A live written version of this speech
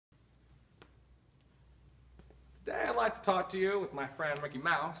Today I'd like to talk to you with my friend Mickey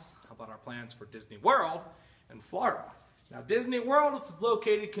Mouse about our plans for Disney World in Florida. Now Disney World is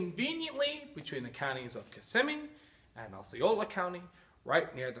located conveniently between the counties of Kissimmee and Osceola County,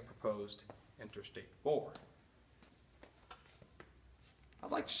 right near the proposed Interstate 4.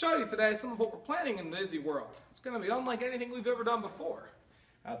 I'd like to show you today some of what we're planning in Disney World. It's going to be unlike anything we've ever done before.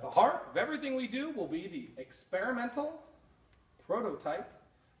 At the heart of everything we do will be the experimental prototype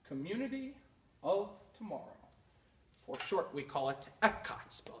community of tomorrow. For short, we call it EPCOT,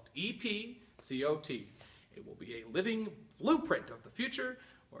 spelled E-P-C-O-T. It will be a living blueprint of the future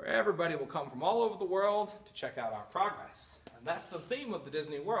where everybody will come from all over the world to check out our progress. And that's the theme of the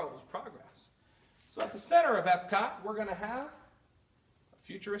Disney World, is progress. So at the center of EPCOT, we're going to have a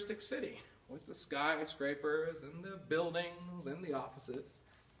futuristic city with the skyscrapers and the buildings and the offices.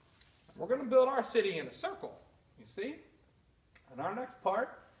 And we're going to build our city in a circle, you see? And our next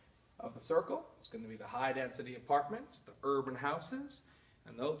part of the circle is going to be the high-density apartments, the urban houses,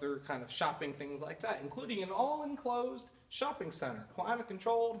 and those are kind of shopping things like that, including an all-enclosed shopping center,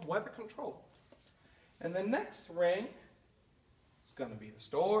 climate-controlled, weather-controlled. And the next ring is going to be the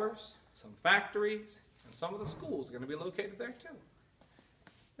stores, some factories, and some of the schools are going to be located there too.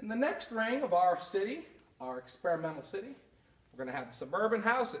 In the next ring of our city, our experimental city, we're going to have the suburban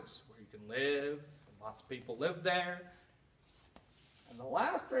houses where you can live, and lots of people live there. And the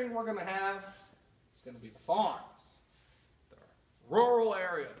last ring we're going to have is going to be the farms, the rural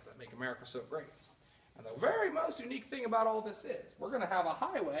areas that make America so great. And the very most unique thing about all this is we're going to have a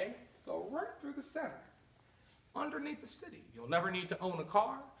highway go right through the center, underneath the city. You'll never need to own a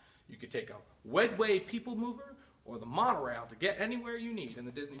car. You could take a Wedway people mover or the monorail to get anywhere you need in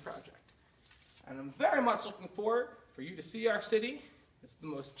the Disney project. And I'm very much looking forward for you to see our city. It's the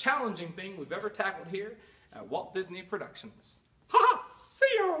most challenging thing we've ever tackled here at Walt Disney Productions. Ha ha! See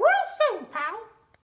you real soon, pal!